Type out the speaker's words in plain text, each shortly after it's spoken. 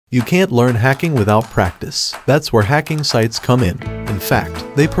You can't learn hacking without practice. That's where hacking sites come in. In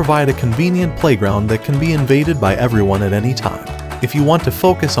fact, they provide a convenient playground that can be invaded by everyone at any time. If you want to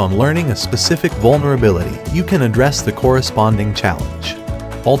focus on learning a specific vulnerability, you can address the corresponding challenge.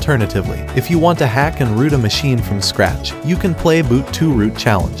 Alternatively, if you want to hack and root a machine from scratch, you can play boot to root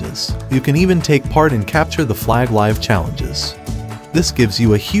challenges. You can even take part in capture the flag live challenges. This gives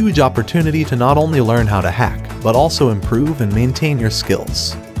you a huge opportunity to not only learn how to hack, but also improve and maintain your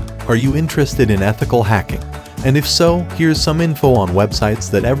skills. Are you interested in ethical hacking? And if so, here's some info on websites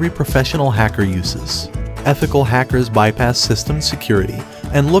that every professional hacker uses. Ethical hackers bypass system security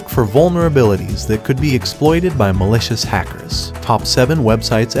and look for vulnerabilities that could be exploited by malicious hackers. Top 7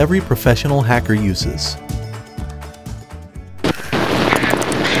 websites every professional hacker uses.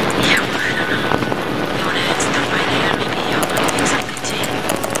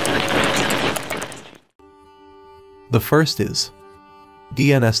 The first is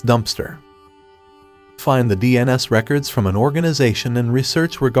DNS Dumpster. Find the DNS records from an organization and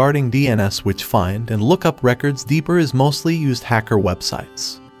research regarding DNS, which find and look up records deeper is mostly used hacker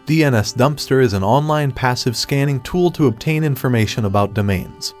websites. DNS Dumpster is an online passive scanning tool to obtain information about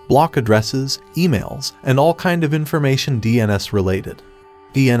domains, block addresses, emails, and all kind of information DNS related.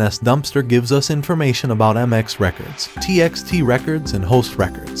 DNS Dumpster gives us information about MX records, TXT records, and host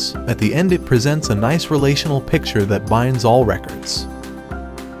records. At the end, it presents a nice relational picture that binds all records.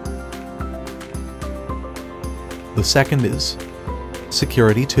 The second is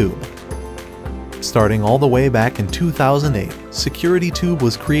SecurityTube. Starting all the way back in 2008, SecurityTube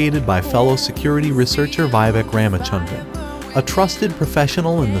was created by fellow security researcher Vivek Ramachandran, a trusted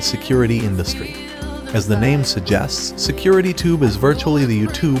professional in the security industry. As the name suggests, SecurityTube is virtually the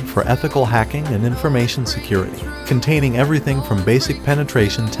YouTube for ethical hacking and information security, containing everything from basic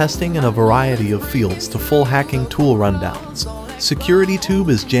penetration testing in a variety of fields to full hacking tool rundowns. SecurityTube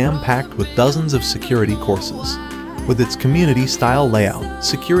is jam-packed with dozens of security courses. With its community-style layout,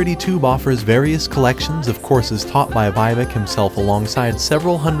 SecurityTube offers various collections of courses taught by Vivek himself alongside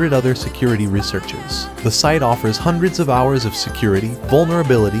several hundred other security researchers. The site offers hundreds of hours of security,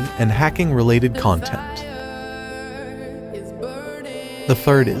 vulnerability, and hacking-related content. The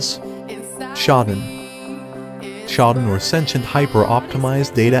third is Shodan. Shodan, or Sentient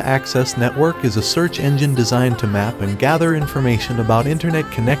Hyper-Optimized Data Access Network, is a search engine designed to map and gather information about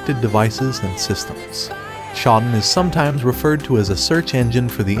Internet-connected devices and systems. Shodan is sometimes referred to as a search engine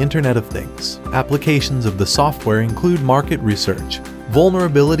for the Internet of Things. Applications of the software include market research,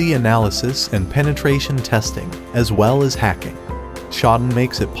 vulnerability analysis, and penetration testing, as well as hacking. Shodan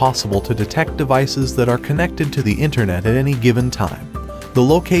makes it possible to detect devices that are connected to the Internet at any given time, the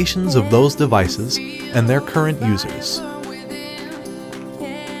locations of those devices, and their current users.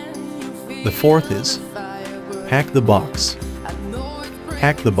 The fourth is Hack the Box.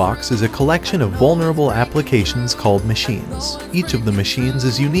 Hack the Box is a collection of vulnerable applications called machines. Each of the machines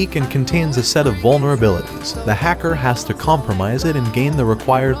is unique and contains a set of vulnerabilities. The hacker has to compromise it and gain the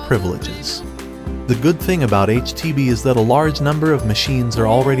required privileges. The good thing about HTB is that a large number of machines are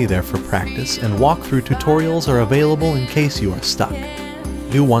already there for practice, and walkthrough tutorials are available in case you are stuck.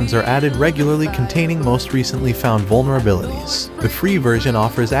 New ones are added regularly containing most recently found vulnerabilities. The free version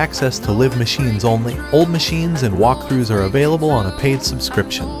offers access to live machines only. Old machines and walkthroughs are available on a paid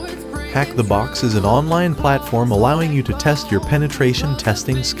subscription. Hack the Box is an online platform allowing you to test your penetration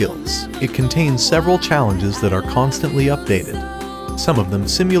testing skills. It contains several challenges that are constantly updated, some of them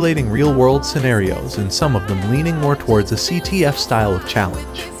simulating real-world scenarios and some of them leaning more towards a CTF style of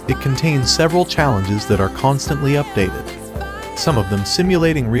challenge. It contains several challenges that are constantly updated, some of them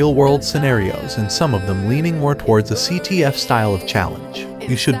simulating real-world scenarios and some of them leaning more towards a CTF style of challenge.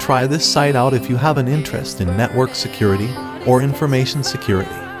 You should try this site out if you have an interest in network security or information security.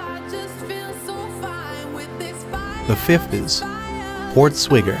 The fifth is Port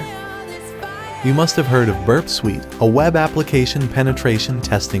Swigger. You must have heard of Burp Suite, a web application penetration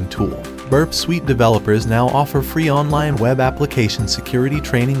testing tool. Burp Suite developers now offer free online web application security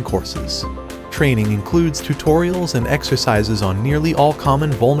training courses. Training includes tutorials and exercises on nearly all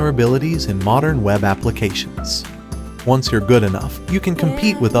common vulnerabilities in modern web applications. Once you're good enough, you can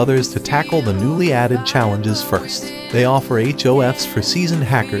compete with others to tackle the newly added challenges first. They offer HOFs for seasoned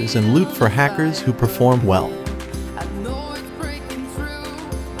hackers and loot for hackers who perform well.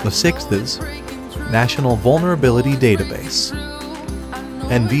 The sixth is National Vulnerability Database.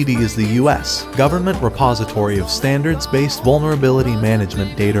 NVD is the U.S. government repository of standards-based vulnerability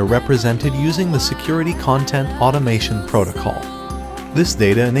management data represented using the Security Content Automation Protocol. This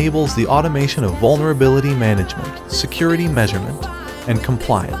data enables the automation of vulnerability management, security measurement, and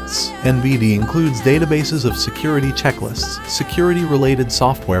compliance. NVD includes databases of security checklists, security-related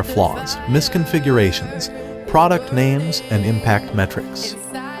software flaws, misconfigurations, product names, and impact metrics.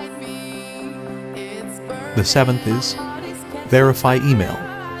 The seventh is Verify Email.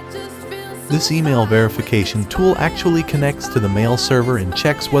 This email verification tool actually connects to the mail server and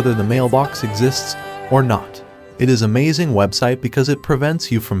checks whether the mailbox exists or not. It is an amazing website because it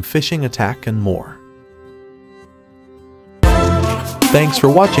prevents you from phishing attack and more. Thanks for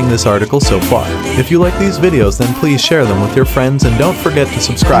watching this article so far. If you like these videos, then please share them with your friends and don't forget to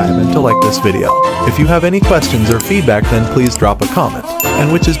subscribe and to like this video. If you have any questions or feedback, then please drop a comment.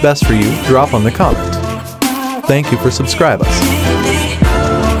 And which is best for you, drop on the comment. Thank you for subscribing us.